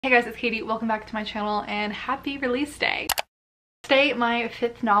Hey guys, it's Katie. Welcome back to my channel and happy release day. Today my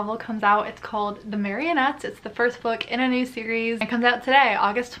 5th novel comes out. It's called The Marionettes. It's the first book in a new series. It comes out today,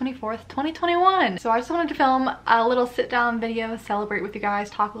 August 24th, 2021. So I just wanted to film a little sit down video, celebrate with you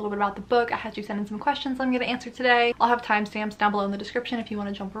guys, talk a little bit about the book. I had you send in some questions I'm going to answer today. I'll have timestamps down below in the description if you want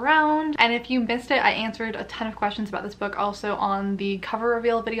to jump around. And if you missed it, I answered a ton of questions about this book also on the cover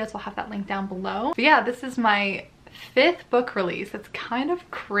reveal video, so I'll have that link down below. But yeah, this is my 5th book release. It's kind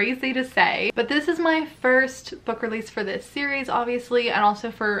of crazy to say, but this is my first book release for this series, obviously, and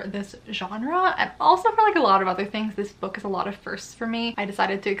also for this genre, and also for like a lot of other things. This book is a lot of firsts for me. I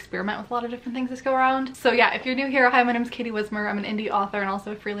decided to experiment with a lot of different things this go around. So yeah, if you're new here, hi, my name is Katie Wismer. I'm an indie author and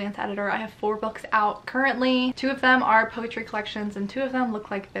also a freelance editor. I have 4 books out currently. 2 of them are poetry collections and 2 of them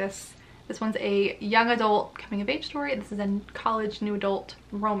look like this. This one's a young adult coming of age story. This is a college new adult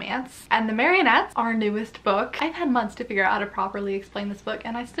romance. And The Marionettes, our newest book. I've had months to figure out how to properly explain this book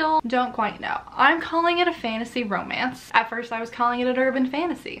and I still don't quite know. I'm calling it a fantasy romance. At first I was calling it an urban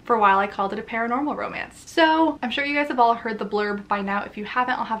fantasy. For a while I called it a paranormal romance. So I'm sure you guys have all heard the blurb by now. If you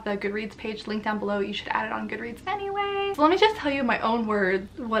haven't, I'll have the Goodreads page linked down below. You should add it on Goodreads anyway. So let me just tell you in my own words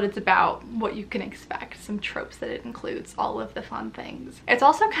what it's about, what you can expect, some tropes that it includes, all of the fun things. It's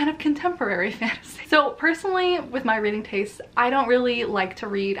also kind of contemporary fantasy. So personally, with my reading tastes, I don't really like to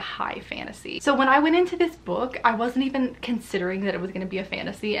read high fantasy. So when I went into this book, I wasn't even considering that it was going to be a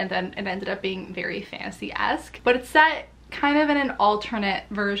fantasy, and then it ended up being very fantasy-esque. But it's set kind of in an alternate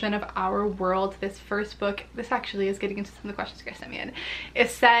version of our world. This first book, this actually is getting into some of the questions you guys sent me in,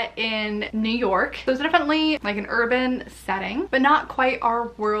 is set in New York. So it's definitely like an urban setting, but not quite our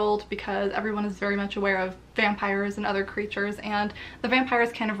world because everyone is very much aware of vampires and other creatures, and the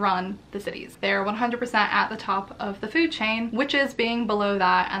vampires kind of run the cities. They're 100% at the top of the food chain, witches being below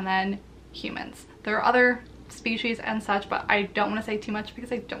that, and then humans. There are other species and such, but I don't want to say too much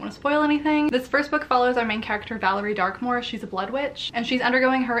because I don't want to spoil anything. This first book follows our main character, Valerie Darkmoor. She's a blood witch and she's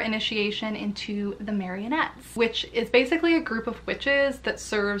undergoing her initiation into the Marionettes, which is basically a group of witches that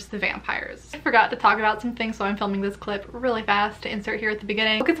serves the vampires. I forgot to talk about some things, so I'm filming this clip really fast to insert here at the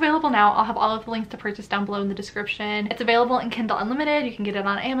beginning. The book is available now. I'll have all of the links to purchase down below in the description. It's available in Kindle Unlimited. You can get it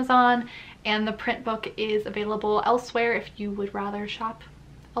on Amazon, and the print book is available elsewhere if you would rather shop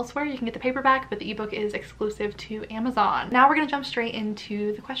elsewhere. You can get the paperback, but the ebook is exclusive to Amazon. Now we're gonna jump straight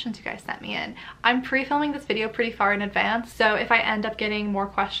into the questions you guys sent me in. I'm pre-filming this video pretty far in advance, so if I end up getting more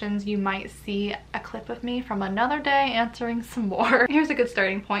questions, you might see a clip of me from another day answering some more. Here's a good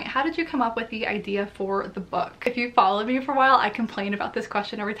starting point. How did you come up with the idea for the book? If you followed me for a while, I complain about this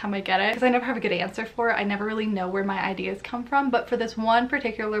question every time I get it because I never have a good answer for it. I never really know where my ideas come from, but for this one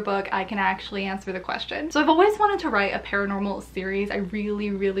particular book, I can actually answer the question. So I've always wanted to write a paranormal series. I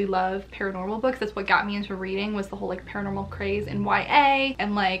really love paranormal books. That's what got me into reading, was the whole like paranormal craze in YA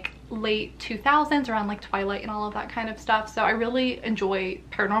and like late 2000s, around like Twilight and all of that kind of stuff. So I really enjoy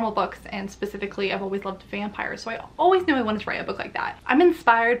paranormal books, and specifically I've always loved vampires, so I always knew I wanted to write a book like that. I'm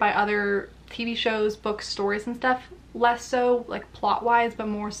inspired by other TV shows, books, stories and stuff, less so like plot wise, but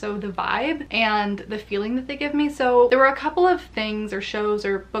more so the vibe and the feeling that they give me. So there were a couple of things or shows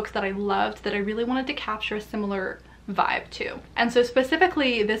or books that I loved that I really wanted to capture a similar vibe too. And so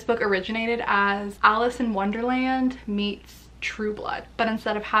specifically this book originated as Alice in Wonderland meets True Blood, but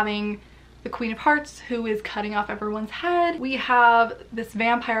instead of having the Queen of Hearts who is cutting off everyone's head, we have this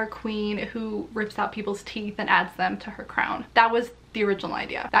vampire queen who rips out people's teeth and adds them to her crown. That was the original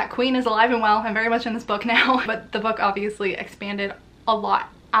idea. That queen is alive and well and very much in this book now, but the book obviously expanded a lot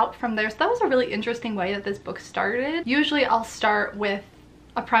out from there. So that was a really interesting way that this book started. Usually I'll start with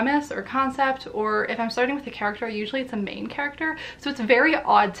a premise or concept, or if I'm starting with a character, usually it's a main character. So it's very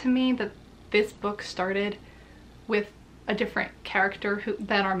odd to me that this book started with a different character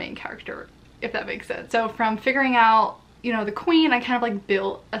than our main character, if that makes sense. So from figuring out, you know, the queen, I kind of like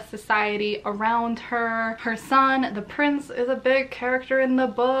built a society around her. Her son, the prince, is a big character in the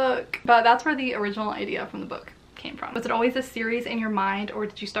book, but that's where the original idea from the book came from. Was it always a series in your mind, or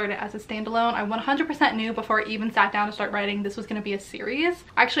did you start it as a standalone? I 100% knew before I even sat down to start writing this was going to be a series.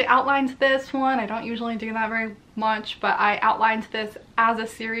 I actually outlined this one. I don't usually do that very much, but I outlined this as a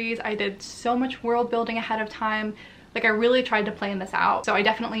series. I did so much world building ahead of time. Like I really tried to plan this out. So I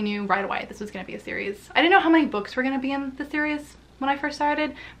definitely knew right away this was going to be a series. I didn't know how many books were going to be in the series when I first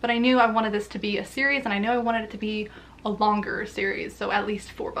started, but I knew I wanted this to be a series, and I knew I wanted it to be a longer series, so at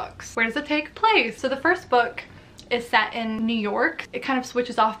least 4 books. Where does it take place? So the first book is set in New York. It kind of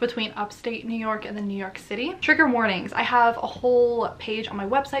switches off between upstate New York and then New York City. Trigger warnings. I have a whole page on my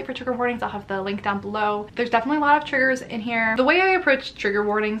website for trigger warnings. I'll have the link down below. There's definitely a lot of triggers in here. The way I approach trigger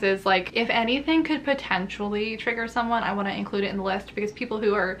warnings is like, if anything could potentially trigger someone, I want to include it in the list, because people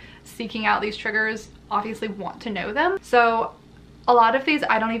who are seeking out these triggers obviously want to know them. So a lot of these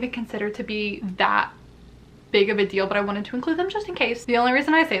I don't even consider to be that big of a deal, but I wanted to include them just in case. The only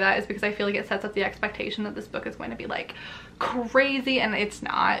reason I say that is because I feel like it sets up the expectation that this book is going to be like crazy, and it's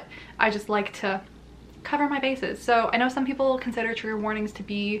not. I just like to cover my bases. So I know some people consider trigger warnings to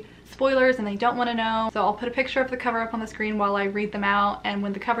be spoilers and they don't want to know, so I'll put a picture of the cover up on the screen while I read them out, and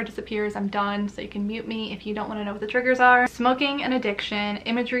when the cover disappears I'm done, so you can mute me if you don't want to know what the triggers are. Smoking and addiction,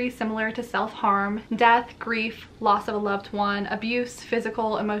 imagery similar to self-harm, death, grief, loss of a loved one, abuse,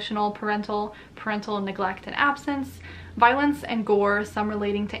 physical, emotional, parental neglect and absence, violence and gore, some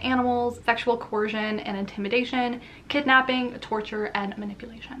relating to animals, sexual coercion and intimidation, kidnapping, torture, and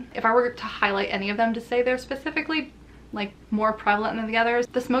manipulation. If I were to highlight any of them to say they're specifically like more prevalent than the others,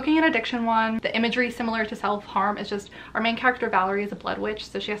 the smoking and addiction one, the imagery similar to self-harm, is just our main character Valerie is a blood witch,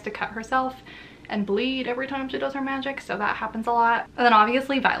 so she has to cut herself and bleed every time she does her magic, so that happens a lot. And then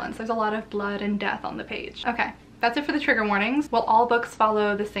obviously violence. There's a lot of blood and death on the page. Okay. That's it for the trigger warnings. Will all books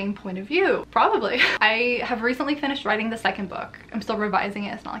follow the same point of view? Probably. I have recently finished writing the second book. I'm still revising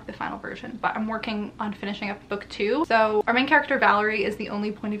it. It's not like the final version, but I'm working on finishing up book 2. So our main character Valerie is the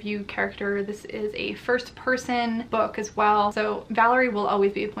only point of view character. This is a first person book as well. So Valerie will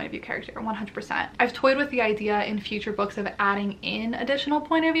always be a point of view character, 100%. I've toyed with the idea in future books of adding in additional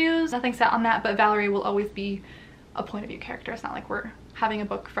point of views. Nothing set on that, but Valerie will always be a point of view character. It's not like we're having a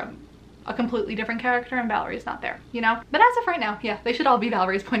book from a completely different character and Valerie's not there, you know? But as of right now, yeah, they should all be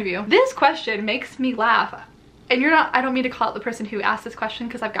Valerie's point of view. This question makes me laugh. And I don't mean to call out the person who asked this question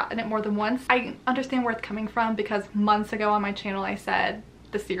because I've gotten it more than once. I understand where it's coming from because months ago on my channel I said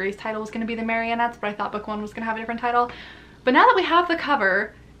the series title was going to be The Marionettes, but I thought book 1 was going to have a different title. But now that we have the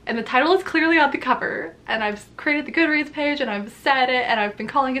cover, and the title is clearly on the cover, and I've created the Goodreads page and I've said it and I've been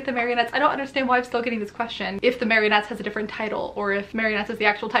calling it The Marionettes, I don't understand why I'm still getting this question if The Marionettes has a different title or if Marionettes is the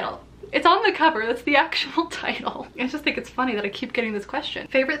actual title. It's on the cover, that's the actual title. I just think it's funny that I keep getting this question.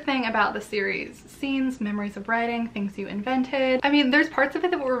 Favorite thing about the series? Scenes, memories of writing, things you invented. I mean, there's parts of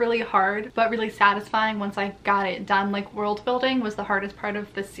it that were really hard, but really satisfying once I got it done. Like world building was the hardest part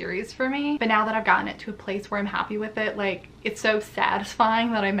of the series for me. But now that I've gotten it to a place where I'm happy with it, like it's so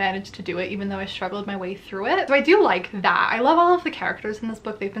satisfying that I managed to do it even though I struggled my way through it. So I do like that. I love all of the characters in this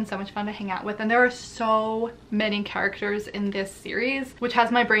book. They've been so much fun to hang out with, and there are so many characters in this series, which has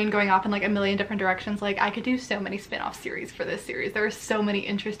my brain going off in like a million different directions. Like I could do so many spin-off series for this series. There are so many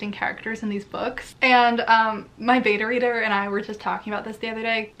interesting characters in these books. And my beta reader and I were just talking about this the other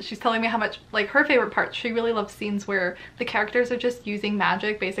day. She's telling me how much, like her favorite parts, she really loves scenes where the characters are just using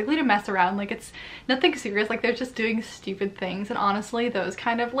magic basically to mess around. Like it's nothing serious, like they're just doing stupid things. And honestly, those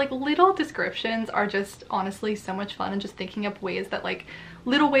kind of like little descriptions are just honestly so much fun, and just thinking up ways that like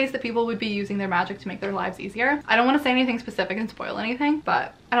little ways that people would be using their magic to make their lives easier. I don't want to say anything specific and spoil anything,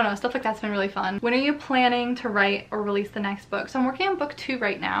 but I don't know, stuff like that's been really fun. When are you planning to write or release the next book? So I'm working on book 2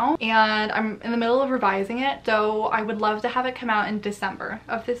 right now, and I'm in the middle of revising it, so I would love to have it come out in December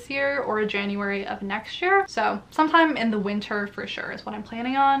of this year or January of next year. So sometime in the winter for sure is what I'm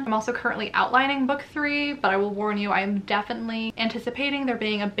planning on. I'm also currently outlining book 3, but I will warn you, I am definitely anticipating there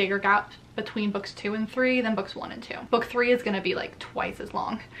being a bigger gap between books 2 and 3 than books 1 and 2. Book 3 is going to be like twice as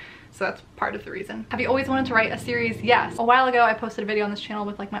long. So that's part of the reason. Have you always wanted to write a series? Yes. A while ago I posted a video on this channel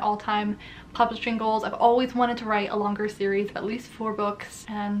with like my all-time publishing goals. I've always wanted to write a longer series of at least 4 books,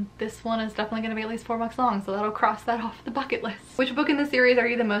 and this one is definitely going to be at least 4 books long, so that'll cross that off the bucket list. Which book in the series are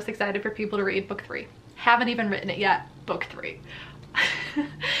you the most excited for people to read? Book 3. Haven't even written it yet. Book 3.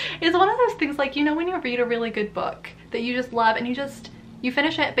 It's one of those things, like, you know, when you read a really good book that you just love and you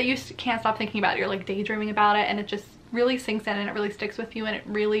finish it but you can't stop thinking about it, you're like daydreaming about it, and it just really sinks in and it really sticks with you and it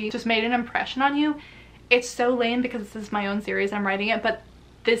really just made an impression on you. It's so lame because this is my own series and I'm writing it, but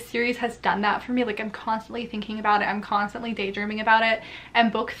this series has done that for me. Like I'm constantly thinking about it, I'm constantly daydreaming about it.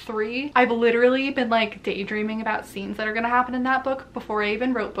 And book 3, I've literally been like daydreaming about scenes that are gonna happen in that book before I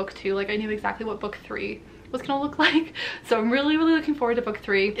even wrote book 2. Like I knew exactly what book 3 was gonna look like. So I'm really looking forward to book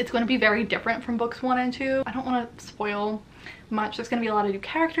 3. It's gonna be very different from books 1 and 2. I don't want to spoil much. There's gonna be a lot of new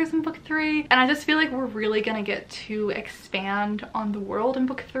characters in book 3, and I just feel like we're really gonna get to expand on the world in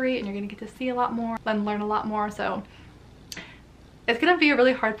book 3, and you're gonna get to see a lot more and learn a lot more. So it's gonna be a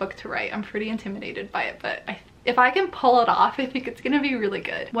really hard book to write. I'm pretty intimidated by it, but I if I can pull it off, I think it's gonna be really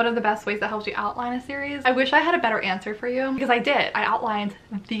good. One of the best ways that helps you outline a series. I wish I had a better answer for you because I did. I outlined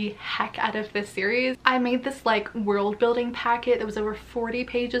the heck out of this series. I made this like world building packet that was over 40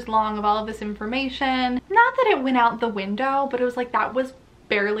 pages long of all of this information. Not that it went out the window, but it was like that was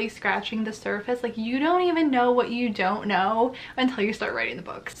barely scratching the surface. Like you don't even know what you don't know until you start writing the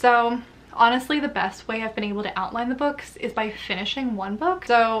book. So honestly, the best way I've been able to outline the books is by finishing one book.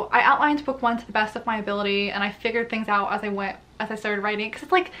 So I outlined book 1 to the best of my ability, and I figured things out as I started writing, because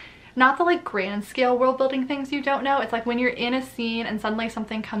it's like not the like grand scale world building things you don't know. It's like when you're in a scene and suddenly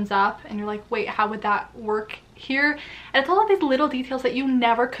something comes up and you're like, wait, how would that work here? And it's all of these little details that you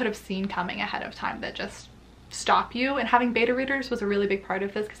never could have seen coming ahead of time that just stop you. And having beta readers was a really big part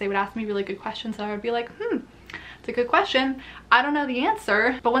of this, because they would ask me really good questions and I would be like, it's a good question. I don't know the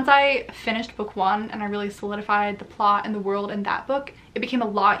answer. But once I finished book 1 and I really solidified the plot and the world in that book, it became a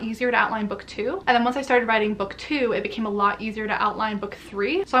lot easier to outline book 2. And then once I started writing book 2, it became a lot easier to outline book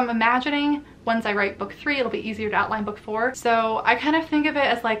 3. So I'm imagining once I write book 3, it'll be easier to outline book 4. So I kind of think of it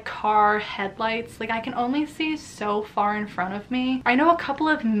as like car headlights. Like I can only see so far in front of me. I know a couple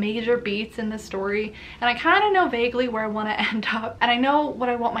of major beats in the story, and I kind of know vaguely where I want to end up. And I know what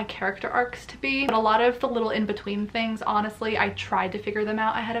I want my character arcs to be, but a lot of the little in-between things, honestly, I tried to figure them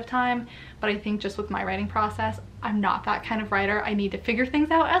out ahead of time. But I think just with my writing process, I'm not that kind of writer. I need to figure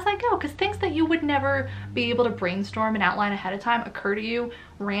things out as I go, because things that you would never be able to brainstorm and outline ahead of time occur to you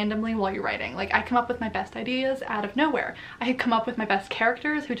randomly while you're writing. Like I come up with my best ideas out of nowhere. I had come up with my best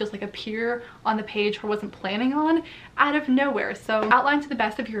characters who just like appear on the page who I wasn't planning on out of nowhere. So outline to the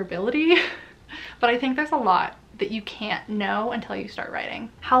best of your ability, but I think there's a lot that you can't know until you start writing.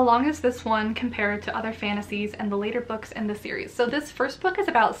 How long is this one compared to other fantasies and the later books in the series? So this first book is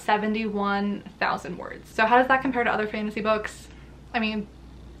about 71,000 words. So how does that compare to other fantasy books? I mean,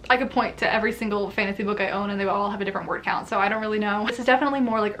 I could point to every single fantasy book I own and they all have a different word count, so I don't really know. This is definitely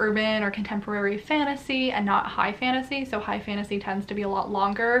more like urban or contemporary fantasy and not high fantasy. So high fantasy tends to be a lot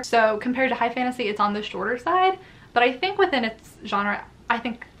longer. So compared to high fantasy, it's on the shorter side, but I think within its genre,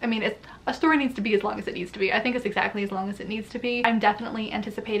 I mean, a story needs to be as long as it needs to be. I think it's exactly as long as it needs to be. I'm definitely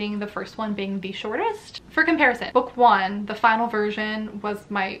anticipating the first one being the shortest. For comparison, book 1, the final version, was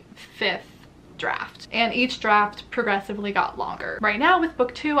my 5th draft, and each draft progressively got longer. Right now with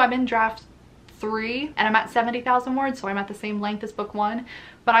book 2, I'm in draft 3 and I'm at 70,000 words, so I'm at the same length as book 1,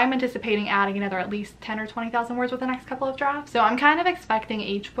 but I'm anticipating adding another at least 10 or 20,000 words with the next couple of drafts. So I'm kind of expecting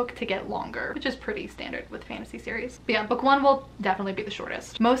each book to get longer, which is pretty standard with fantasy series. But yeah, book 1 will definitely be the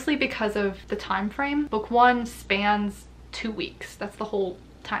shortest, mostly because of the time frame. Book 1 spans 2 weeks. That's the whole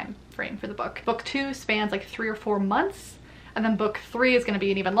time frame for the book. Book 2 spans like 3 or 4 months, and then book 3 is going to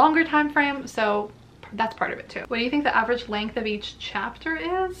be an even longer time frame, so that's part of it too. What do you think the average length of each chapter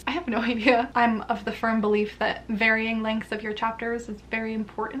is? I have no idea. I'm of the firm belief that varying lengths of your chapters is very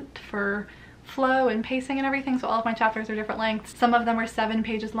important for flow and pacing and everything, so all of my chapters are different lengths. Some of them are 7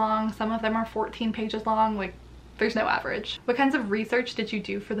 pages long, some of them are 14 pages long. Like, there's no average. What kinds of research did you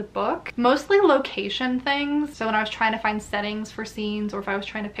do for the book? Mostly location things. So when I was trying to find settings for scenes, or if I was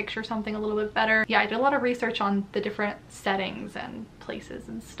trying to picture something a little bit better, yeah, I did a lot of research on the different settings and places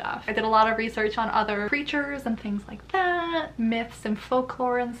and stuff. I did a lot of research on other creatures and things like that, myths and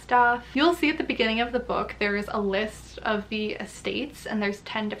folklore and stuff. You'll see at the beginning of the book there's a list of the estates, and there's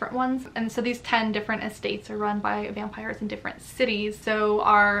 10 different ones, and so these 10 different estates are run by vampires in different cities. So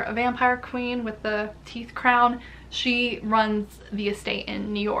our vampire queen with the teeth crown, she runs the estate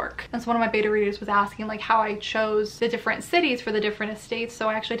in New York. And so one of my beta readers was asking like how I chose the different cities for the different estates. So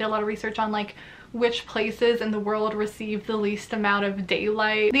I actually did a lot of research on like which places in the world receive the least amount of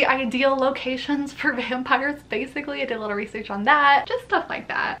daylight, the ideal locations for vampires. Basically, I did a lot of research on that, just stuff like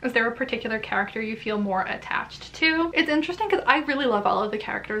that. Is there a particular character you feel more attached to? It's interesting because I really love all of the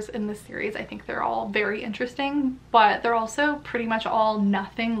characters in this series. I think they're all very interesting, but they're also pretty much all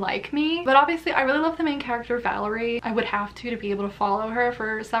nothing like me. But obviously I really love the main character, Valerie. I would have to be able to follow her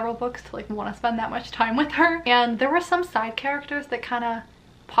for several books to like want to spend that much time with her. And there were some side characters that kind of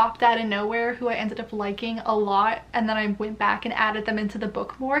popped out of nowhere who I ended up liking a lot, and then I went back and added them into the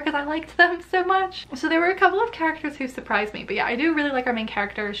book more because I liked them so much. So there were a couple of characters who surprised me, but yeah, I do really like our main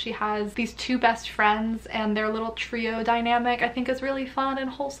character. She has these 2 best friends, and their little trio dynamic I think is really fun and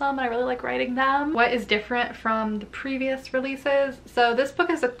wholesome, and I really like writing them. What is different from the previous releases? So this book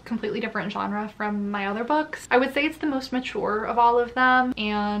is a completely different genre from my other books. I would say it's the most mature of all of them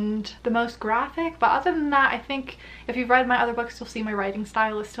and the most graphic, but other than that, I think if you've read my other books, you'll see my writing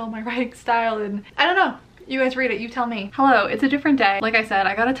style is still my writing style, and I don't know. You guys read it, you tell me. Hello, it's a different day. Like I said,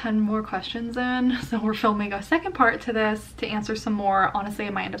 I got a ton more questions in, so we're filming a second part to this to answer some more. Honestly, I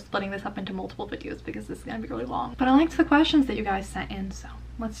might end up splitting this up into multiple videos because this is gonna be really long. But I liked the questions that you guys sent in, so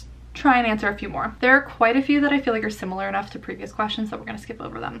let's try and answer a few more. There are quite a few that I feel like are similar enough to previous questions that we're gonna skip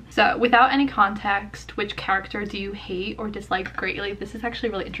over them. So, without any context, which character do you hate or dislike greatly? This is actually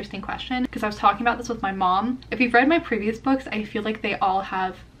a really interesting question because I was talking about this with my mom. If you've read my previous books, I feel like they all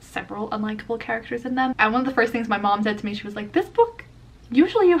have several unlikable characters in them. And one of the first things my mom said to me, she was like, this book,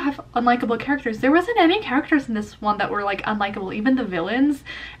 usually you have unlikable characters. There wasn't any characters in this one that were like unlikable. Even the villains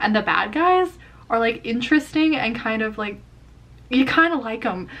and the bad guys are like interesting and kind of like, you kind of like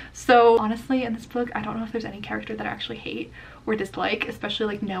them. So honestly, in this book, I don't know if there's any character that I actually hate or dislike, especially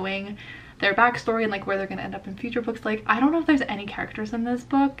like knowing their backstory and like where they're gonna end up in future books. Like, I don't know if there's any characters in this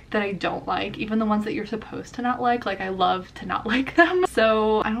book that I don't like, even the ones that you're supposed to not like I love to not like them.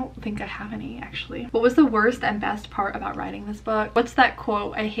 So I don't think I have any, actually. What was the worst and best part about writing this book? What's that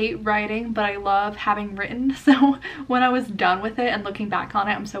quote? I hate writing, but I love having written. So when I was done with it and looking back on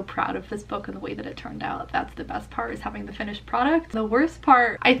it, I'm so proud of this book and the way that it turned out. That's the best part, is having the finished product. The worst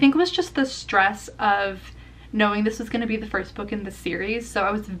part, I think, was just the stress of knowing this was going to be the first book in the series. So I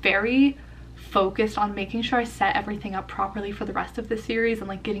was very focused on making sure I set everything up properly for the rest of the series and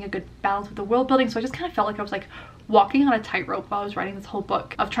like getting a good balance with the world building. So I just kind of felt like I was like walking on a tightrope while I was writing this whole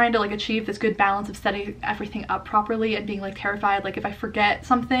book, of trying to like achieve this good balance of setting everything up properly and being like terrified like if I forget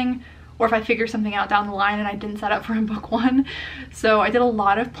something or if I figure something out down the line and I didn't set up for in book one. So I did a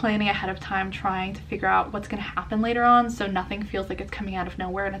lot of planning ahead of time, trying to figure out what's going to happen later on, so nothing feels like it's coming out of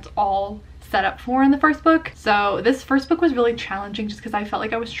nowhere and it's all set up for in the first book. So this first book was really challenging just because I felt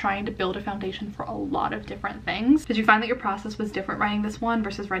like I was trying to build a foundation for a lot of different things. Did you find that your process was different writing this one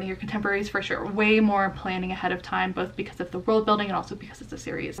versus writing your contemporaries? For sure. Way more planning ahead of time, both because of the world building and also because it's a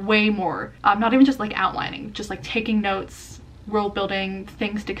series. Way more. Not even just like outlining, just like taking notes, world building,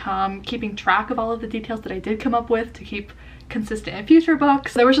 things to come, keeping track of all of the details that I did come up with to keep consistent in future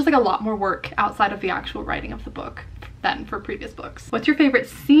books. There was just like a lot more work outside of the actual writing of the book than for previous books. What's your favorite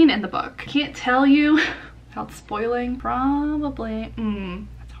scene in the book? Can't tell you without spoiling. Probably,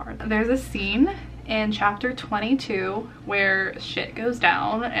 that's hard. There's a scene in chapter 22 where shit goes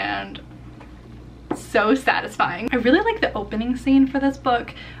down and it's so satisfying. I really like the opening scene for this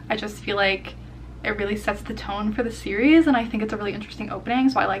book. I just feel like it really sets the tone for the series and I think it's a really interesting opening,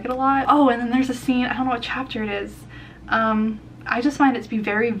 so I like it a lot. Oh, and then there's a scene, I don't know what chapter it is. I just find it to be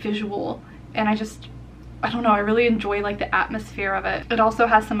very visual and I don't know, I really enjoy like the atmosphere of it. It also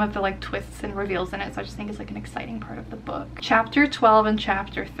has some of the like twists and reveals in it, so I just think it's like an exciting part of the book. Chapter 12 and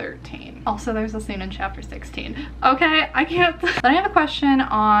chapter 13. Also, there's a scene in chapter 16. Okay, I can't. Then I have a question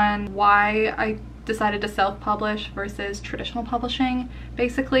on why I decided to self-publish versus traditional publishing.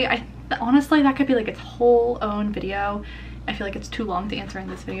 Basically, honestly, that could be like its whole own video. I feel like it's too long to answer in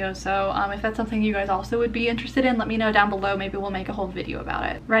this video, so if that's something you guys also would be interested in, let me know down below. Maybe we'll make a whole video about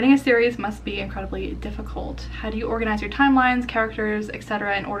it. Writing a series must be incredibly difficult. How do you organize your timelines, characters,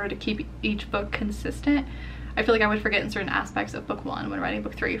 etc. in order to keep each book consistent? I feel like I would forget in certain aspects of book one when writing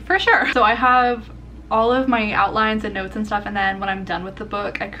book three, for sure. So I have all of my outlines and notes and stuff, and then when I'm done with the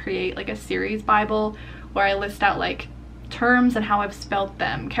book, I create like a series Bible where I list out like terms and how I've spelled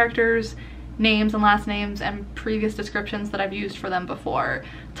them, characters, names and last names, and previous descriptions that I've used for them before,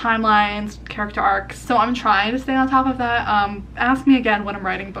 timelines, character arcs. So I'm trying to stay on top of that. Ask me again when I'm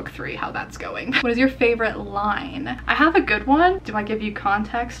writing book 3 how that's going. What is your favorite line? I have a good one. Do I give you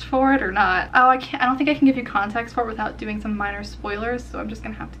context for it or not? Oh, I don't think I can give you context for it without doing some minor spoilers, so I'm just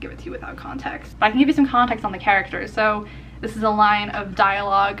gonna have to give it to you without context. But I can give you some context on the characters. So this is a line of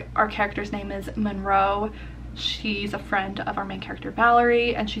dialogue. Our character's name is Monroe. She's a friend of our main character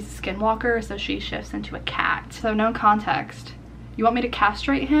Valerie, and she's a skinwalker, so she shifts into a cat. So no context. You want me to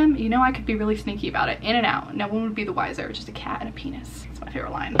castrate him? You know I could be really sneaky about it. In and out. No one would be the wiser. Just a cat and a penis. It's my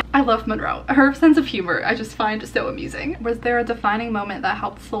favorite line. I love Monroe. Her sense of humor I just find so amusing. Was there a defining moment that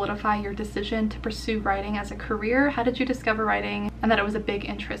helped solidify your decision to pursue writing as a career? How did you discover writing and that it was a big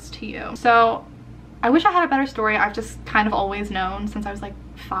interest to you? So I wish I had a better story. I've just kind of always known since I was like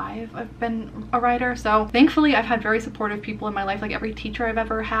 5 I've been a writer. So thankfully I've had very supportive people in my life. Like every teacher I've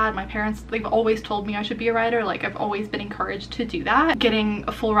ever had, my parents, they've always told me I should be a writer. Like I've always been encouraged to do that. Getting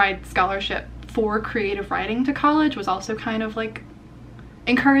a full ride scholarship for creative writing to college was also kind of like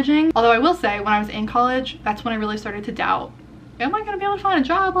encouraging. Although I will say when I was in college, that's when I really started to doubt, am I gonna be able to find a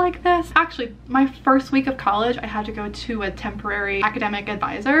job like this? Actually, my first week of college, I had to go to a temporary academic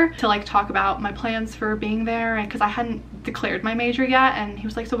advisor to like talk about my plans for being there, and because I hadn't declared my major yet, and he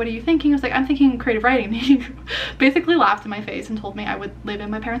was like, so what are you thinking? I was like, I'm thinking creative writing. He basically laughed in my face and told me I would live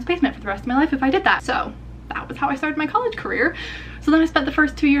in my parents' basement for the rest of my life if I did that. So that was how I started my college career. So then I spent the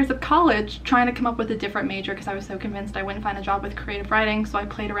first 2 years of college trying to come up with a different major because I was so convinced I wouldn't find a job with creative writing. So I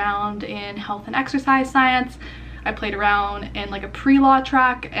played around in health and exercise science. I played around in like a pre-law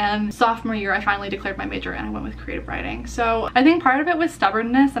track, and sophomore year I finally declared my major and I went with creative writing. So I think part of it was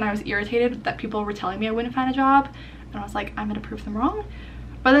stubbornness, and I was irritated that people were telling me I wouldn't find a job, and I was like, I'm gonna prove them wrong.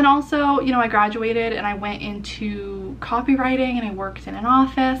 But then also, you know, I graduated and I went into copywriting and I worked in an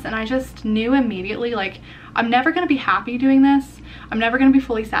office, and I just knew immediately, like, I'm never gonna be happy doing this. I'm never gonna be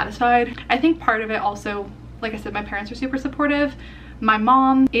fully satisfied. I think part of it also, like I said, my parents are super supportive. My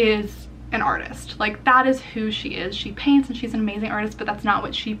mom is an artist. Like, that is who she is. She paints and she's an amazing artist, but that's not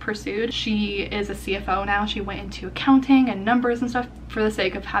what she pursued. She is a CFO now. She went into accounting and numbers and stuff for the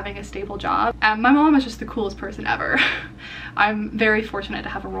sake of having a stable job. And my mom is just the coolest person ever. I'm very fortunate to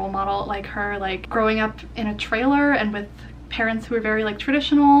have a role model like her. Like, growing up in a trailer and with parents who were very like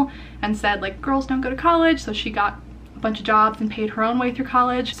traditional and said like girls don't go to college, so she got bunch of jobs and paid her own way through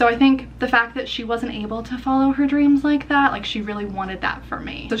college. So I think the fact that she wasn't able to follow her dreams like that, like, she really wanted that for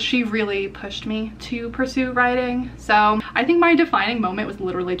me. So she really pushed me to pursue writing. So I think my defining moment was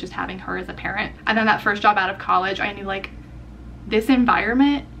literally just having her as a parent. And then that first job out of college, I knew, like, this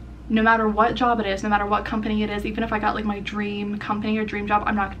environment, no matter what job it is, no matter what company it is, even if I got like my dream company or dream job,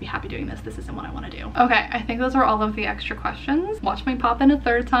 I'm not gonna be happy doing this. This isn't what I want to do. Okay, I think those are all of the extra questions. Watch me pop in a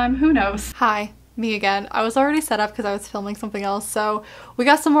third time, who knows? Hi. Me again. I was already set up because I was filming something else, so we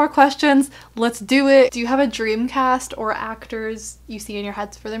got some more questions. Let's do it. Do you have a dream cast or actors you see in your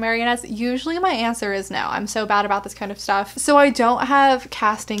heads for the Marionettes? Usually my answer is no. I'm so bad about this kind of stuff. So I don't have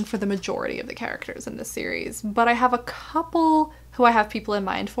casting for the majority of the characters in this series, but I have a couple who I have people in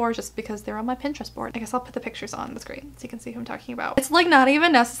mind for just because they're on my Pinterest board. I guess I'll put the pictures on the screen so you can see who I'm talking about. It's like not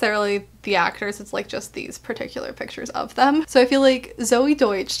even necessarily the actors, it's like just these particular pictures of them. So I feel like Zoe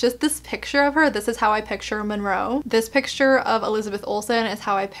Deutsch, just this picture of her, this is how I picture Monroe. This picture of Elizabeth Olsen is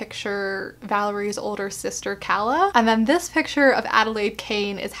how I picture Valerie's older sister Calla. And then this picture of Adelaide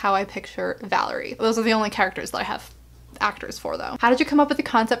Kane is how I picture Valerie. Those are the only characters that I have actors for though. How did you come up with the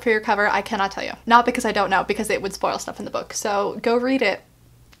concept for your cover? I cannot tell you. Not because I don't know, because it would spoil stuff in the book. So go read it,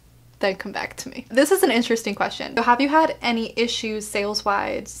 then come back to me. This is an interesting question. So have you had any issues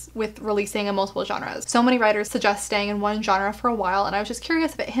sales-wise with releasing in multiple genres? So many writers suggest staying in one genre for a while, and I was just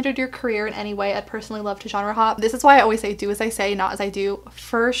curious if it hindered your career in any way. I'd personally love to genre hop. This is why I always say do as I say, not as I do.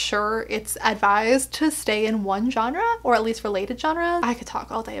 For sure, it's advised to stay in one genre, or at least related genres. I could talk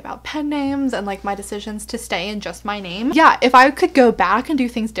all day about pen names and like my decisions to stay in just my name. Yeah, if I could go back and do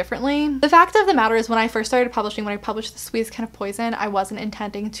things differently. The fact of the matter is when I first started publishing, when I published The Sweetest Kind of Poison, I wasn't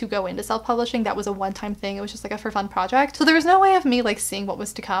intending to go into self-publishing. That was a one-time thing. It was just like a for fun project. So there was no way of me like seeing what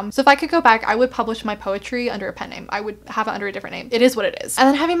was to come. So if I could go back, I would publish my poetry under a pen name. I would have it under a different name. It is what it is. And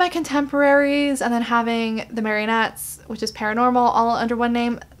then having my contemporaries and then having the Marionettes, which is paranormal, all under one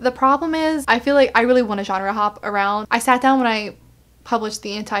name. The problem is I feel like I really want to genre hop around. I sat down when I published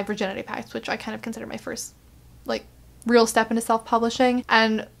the Anti-Virginity Pact, which I kind of consider my first like real step into self-publishing,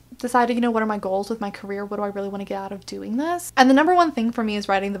 and decided, you know, what are my goals with my career? What do I really want to get out of doing this? And the number one thing for me is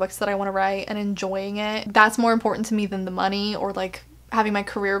writing the books that I want to write and enjoying it. That's more important to me than the money or like having my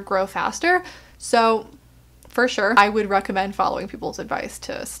career grow faster. So for sure, I would recommend following people's advice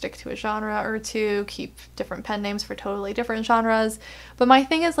to stick to a genre or two, keep different pen names for totally different genres. But my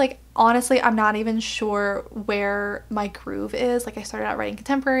thing is, like, honestly, I'm not even sure where my groove is. Like, I started out writing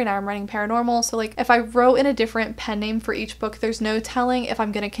contemporary, now I'm writing paranormal. So like if I wrote in a different pen name for each book, there's no telling if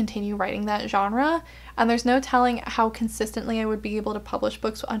I'm going to continue writing that genre. And there's no telling how consistently I would be able to publish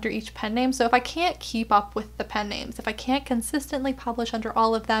books under each pen name. So if I can't keep up with the pen names, if I can't consistently publish under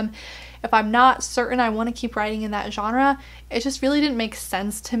all of them, if I'm not certain I want to keep writing in that genre, it just really didn't make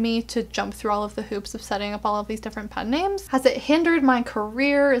sense to me to jump through all of the hoops of setting up all of these different pen names. Has it hindered my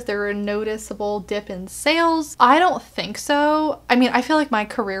career? Is there a noticeable dip in sales? I don't think so. I mean, I feel like my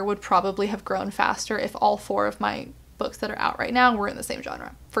career would probably have grown faster if all four of my books that are out right now were in the same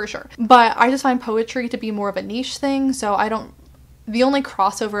genre, for sure. But I just find poetry to be more of a niche thing, so the only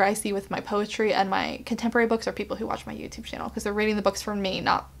crossover I see with my poetry and my contemporary books are people who watch my YouTube channel because they're reading the books from me,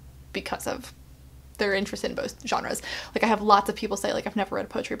 not because of they're interested in both genres. Like, I have lots of people say, like, I've never read a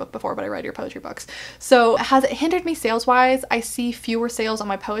poetry book before, but I read your poetry books. So has it hindered me sales-wise? I see fewer sales on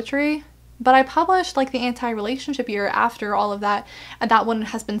my poetry, but I published like the anti-relationship year after all of that, and that one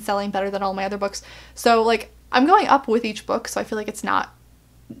has been selling better than all my other books. So like I'm going up with each book, so I feel like it's not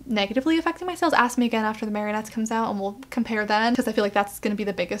negatively affecting my sales. Ask me again after the Marionettes comes out and we'll compare then, because I feel like that's going to be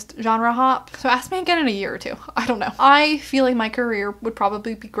the biggest genre hop. So ask me again in a year or two. I don't know. I feel like my career would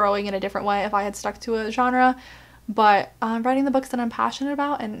probably be growing in a different way if I had stuck to a genre, but I'm writing the books that I'm passionate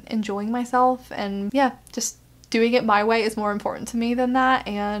about and enjoying myself, and yeah, just doing it my way is more important to me than that,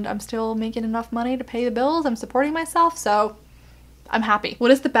 and I'm still making enough money to pay the bills. I'm supporting myself, so I'm happy.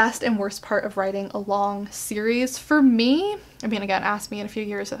 What is the best and worst part of writing a long series? For me, I mean, again, ask me in a few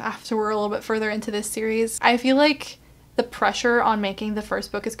years after we're a little bit further into this series. I feel like the pressure on making the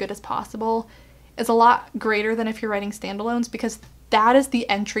first book as good as possible is a lot greater than if you're writing standalones, because that is the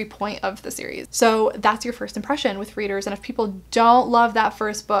entry point of the series. So that's your first impression with readers, and if people don't love that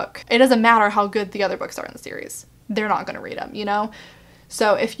first book, it doesn't matter how good the other books are in the series. They're not going to read them, you know?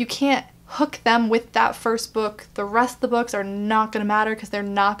 So if you can't hook them with that first book, the rest of the books are not going to matter because they're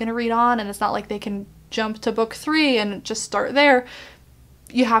not going to read on, and it's not like they can jump to book 3 and just start there.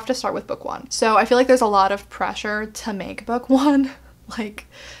 You have to start with book 1. So I feel like there's a lot of pressure to make book 1 like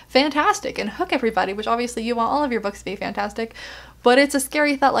fantastic and hook everybody, which obviously you want all of your books to be fantastic, but it's a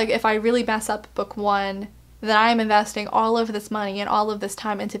scary thought, like if I really mess up book 1, then I'm investing all of this money and all of this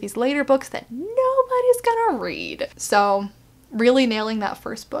time into these later books that nobody's gonna read. So really nailing that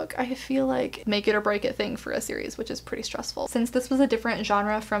first book, I feel like make it or break it thing for a series, which is pretty stressful. Since this was a different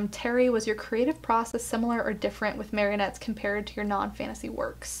genre from Terry, was your creative process similar or different with Marionettes compared to your non-fantasy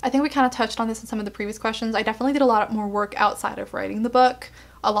works? I think we kind of touched on this in some of the previous questions. I definitely did a lot more work outside of writing the book,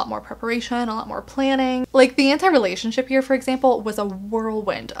 a lot more preparation, a lot more planning. Like the anti-relationship here, for example, was a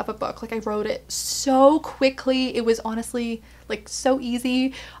whirlwind of a book. Like I wrote it so quickly. It was honestly like so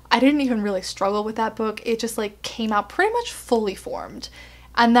easy. I didn't even really struggle with that book. It just like came out pretty much fully formed.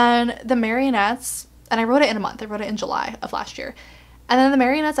 And then the Marionettes, and I wrote it in a month. I wrote it in July of last year. And then the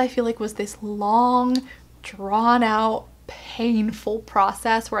Marionettes, I feel like, was this long, drawn out, painful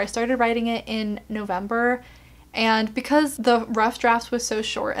process where I started writing it in November. And because the rough draft was so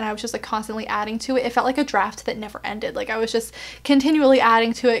short and I was just like constantly adding to it, it felt like a draft that never ended. Like I was just continually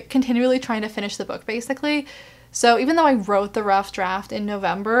adding to it, continually trying to finish the book basically. So even though I wrote the rough draft in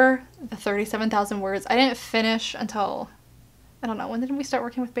November, the 37,000 words, I didn't finish until, I don't know, when did we start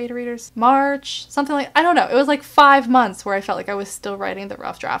working with beta readers? March, something like, I don't know. It was like 5 months where I felt like I was still writing the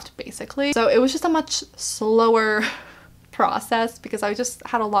rough draft basically. So it was just a much slower process because I just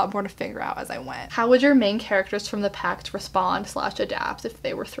had a lot more to figure out as I went. How would your main characters from the Pact respond / adapt if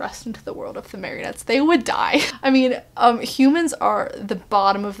they were thrust into the world of the Marionettes? They would die. I mean, humans are the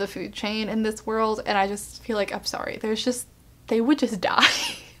bottom of the food chain in this world, and I just feel like, I'm sorry, they would just die.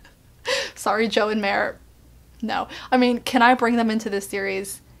 Sorry, Joe and Mare. No. I mean, can I bring them into this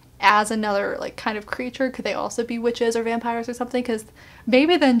series as another like kind of creature? Could they also be witches or vampires or something? Because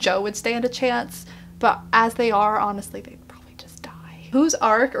maybe then Joe would stand a chance. But as they are, honestly, they'd probably just die. Whose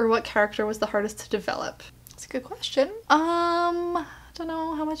arc or what character was the hardest to develop? That's a good question. I don't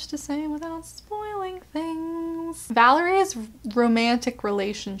know how much to say without spoiling things. Valerie's romantic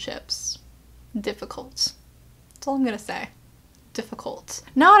relationships. Difficult. That's all I'm gonna say. Difficult.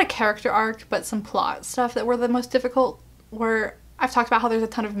 Not a character arc, but some plot stuff that were the most difficult, where I've talked about how there's a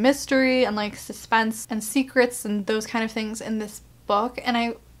ton of mystery and like suspense and secrets and those kind of things in this book, and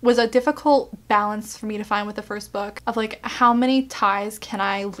I was a difficult balance for me to find with the first book of like how many ties can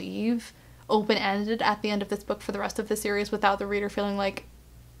I leave open-ended at the end of this book for the rest of the series without the reader feeling like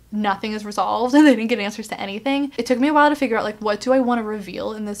nothing is resolved and they didn't get answers to anything. It took me a while to figure out like what do I want to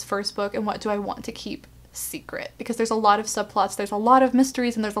reveal in this first book and what do I want to keep secret, because there's a lot of subplots, there's a lot of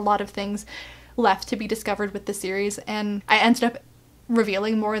mysteries, and there's a lot of things left to be discovered with the series, and I ended up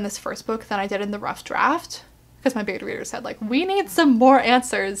revealing more in this first book than I did in the rough draft. Because my beta reader said like, we need some more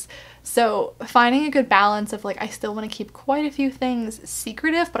answers. So finding a good balance of like, I still want to keep quite a few things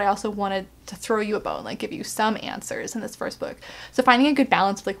secretive, but I also wanted to throw you a bone, like give you some answers in this first book. So finding a good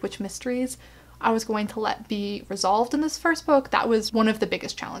balance of like which mysteries I was going to let be resolved in this first book, that was one of the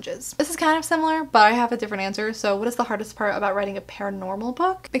biggest challenges. This is kind of similar, but I have a different answer. So what is the hardest part about writing a paranormal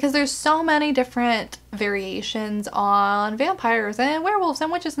book? Because there's so many different variations on vampires and werewolves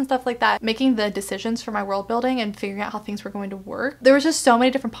and witches and stuff like that. Making the decisions for my world building and figuring out how things were going to work, there was just so many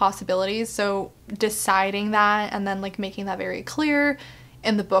different possibilities. So deciding that and then like making that very clear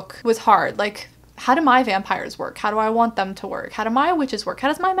in the book was hard. Like, how do my vampires work? How do I want them to work? How do my witches work? How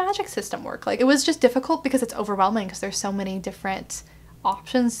does my magic system work? Like, it was just difficult because it's overwhelming because there's so many different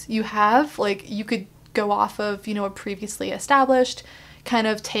options you have. Like, you could go off of, you know, a previously established kind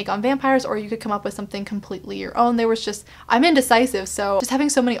of take on vampires, or you could come up with something completely your own. There was just, I'm indecisive, so just having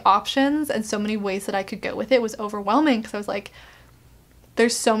so many options and so many ways that I could go with it was overwhelming because I was like,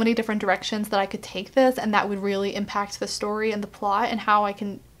 there's so many different directions that I could take this, and that would really impact the story and the plot and how I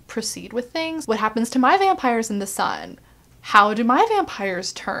can proceed with things. What happens to my vampires in the sun? How do my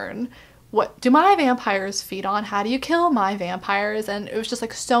vampires turn? what do my vampires feed on? How do you kill my vampires? And it was just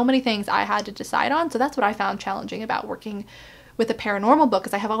like so many things I had to decide on. So that's what I found challenging about working with a paranormal book,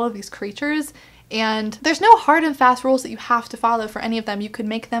 is I have all of these creatures and there's no hard and fast rules that you have to follow for any of them. You could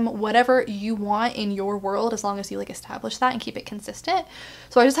make them whatever you want in your world as long as you like establish that and keep it consistent.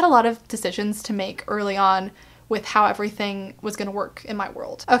 So I just had a lot of decisions to make early on with how everything was gonna work in my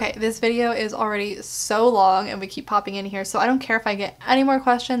world. Okay, this video is already so long and we keep popping in here, so I don't care if I get any more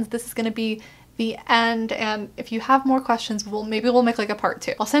questions. This is gonna be the end, and if you have more questions, maybe we'll make like a part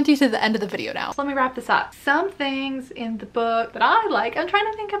 2. I'll send you to the end of the video now. So let me wrap this up. Some things in the book that I like, I'm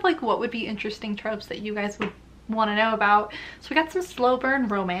trying to think of like what would be interesting tropes that you guys would want to know about. So we got some slow burn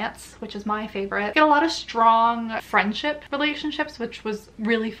romance, which is my favorite. We got a lot of strong friendship relationships, which was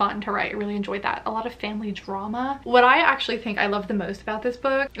really fun to write. I really enjoyed that. A lot of family drama. What I actually think I love the most about this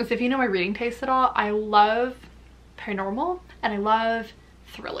book is, if you know my reading taste at all, I love paranormal and I love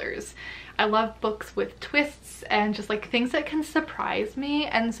thrillers. I love books with twists and just like things that can surprise me,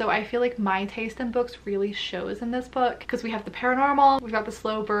 and so I feel like my taste in books really shows in this book, because we have the paranormal, we've got the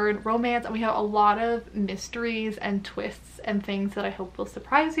slow burn romance, and we have a lot of mysteries and twists and things that I hope will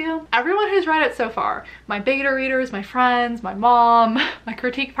surprise you. Everyone who's read it so far, my beta readers, my friends, my mom, my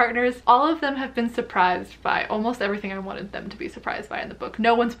critique partners, all of them have been surprised by almost everything I wanted them to be surprised by in the book.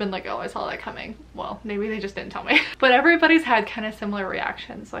 No one's been like, oh, I saw that coming. Well, maybe they just didn't tell me. But everybody's had kind of similar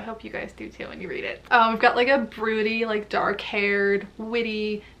reactions, so I hope you guys do too when you read it. We've got like a broody, like dark-haired,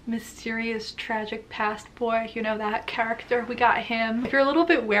 witty, mysterious, tragic past boy. You know that character, we got him. If you're a little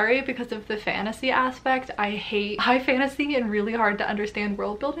bit wary because of the fantasy aspect, I hate high fantasy and really hard to understand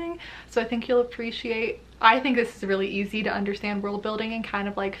world building, so I think you'll appreciate. I think this is really easy to understand world building and kind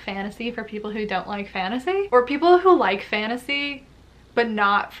of like fantasy for people who don't like fantasy, or people who like fantasy but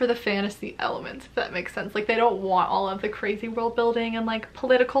not for the fantasy elements, if that makes sense. Like, they don't want all of the crazy world building and like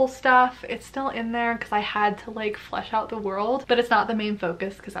political stuff. It's still in there because I had to like flesh out the world, but it's not the main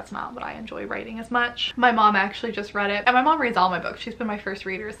focus because that's not what I enjoy writing as much. My mom actually just read it, and my mom reads all my books. She's been my first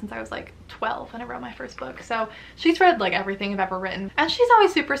reader since I was like 12 when I wrote my first book, so she's read like everything I've ever written, and she's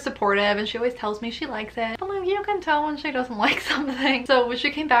always super supportive and she always tells me she likes it, but like you can tell when she doesn't like something. So when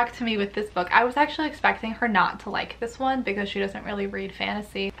she came back to me with this book, I was actually expecting her not to like this one because she doesn't really read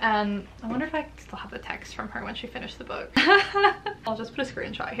fantasy, and I wonder if I still have the text from her when she finished the book. I'll just put a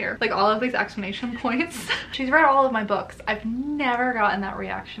screenshot here, like all of these exclamation points. She's read all of my books. I've never gotten that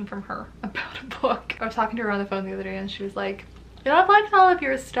reaction from her about a book. I was talking to her on the phone the other day and she was like, you know, I've liked all of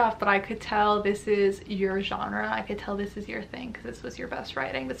your stuff, but I could tell this is your genre. I could tell this is your thing because this was your best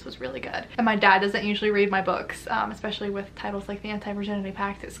writing. This was really good. And my dad doesn't usually read my books, especially with titles like The Anti-Virginity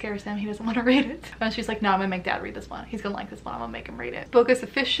Pact. It scares him. He doesn't want to read it. And she's like, no, I'm gonna make dad read this one. He's gonna like this one. I'm gonna make him read it. Book is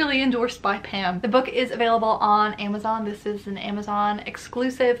officially endorsed by Pam. The book is available on Amazon. This is an Amazon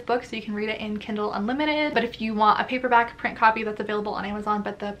exclusive book, so you can read it in Kindle Unlimited. But if you want a paperback print copy, that's available on Amazon,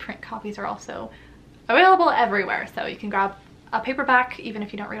 but the print copies are also available everywhere. So you can grab a paperback even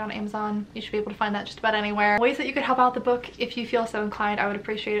if you don't read on Amazon. You should be able to find that just about anywhere. Ways that you could help out the book, if you feel so inclined, I would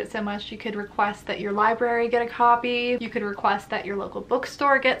appreciate it so much. You could request that your library get a copy. You could request that your local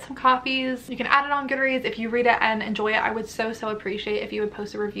bookstore get some copies. You can add it on Goodreads. If you read it and enjoy it, I would so appreciate if you would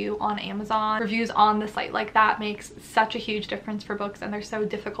post a review on Amazon. Reviews on the site like that makes such a huge difference for books, and they're so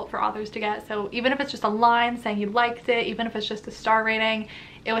difficult for authors to get. So even if it's just a line saying you liked it, even if it's just a star rating,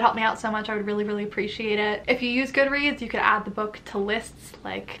 it would help me out so much. I would really appreciate it. If you use Goodreads, you could add the book to lists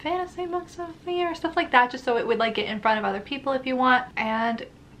like fantasy books of the year, stuff like that, just so it would like get in front of other people if you want. And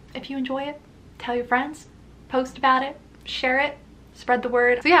if you enjoy it, tell your friends, post about it, share it, spread the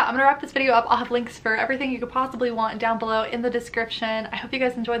word. So yeah, I'm gonna wrap this video up. I'll have links for everything you could possibly want down below in the description. I hope you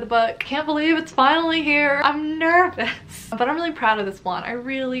guys enjoyed the book. Can't believe it's finally here. I'm nervous, but I'm really proud of this one. I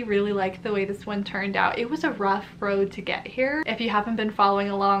really like the way this one turned out. It was a rough road to get here. If you haven't been following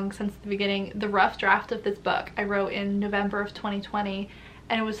along since the beginning, the rough draft of this book I wrote in November of 2020,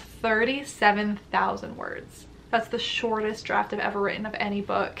 and it was 37,000 words. That's the shortest draft I've ever written of any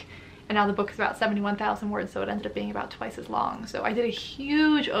book. And now the book is about 71,000 words, so it ended up being about twice as long. So I did a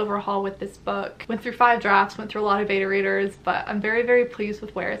huge overhaul with this book. Went through 5 drafts, went through a lot of beta readers, but I'm very pleased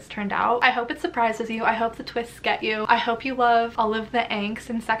with where it's turned out. I hope it surprises you. I hope the twists get you. I hope you love all of the angst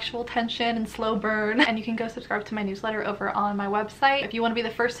and sexual tension and slow burn. And you can go subscribe to my newsletter over on my website if you want to be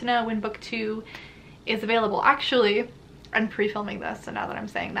the first to know when book 2 is available. Actually, I'm pre-filming this, so now that I'm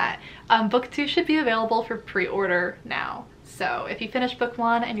saying that, book 2 should be available for pre-order now. So if you finish book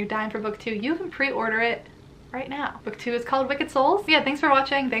 1 and you're dying for book 2, you can pre-order it right now. Book 2 is called Wicked Souls. Yeah, thanks for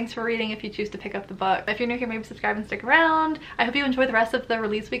watching. Thanks for reading if you choose to pick up the book. If you're new here, maybe subscribe and stick around. I hope you enjoy the rest of the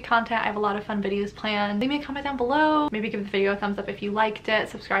release week content. I have a lot of fun videos planned. Leave me a comment down below. Maybe give the video a thumbs up if you liked it.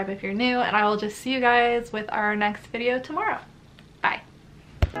 Subscribe if you're new, and I will just see you guys with our next video tomorrow. Bye.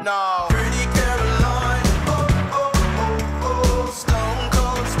 No.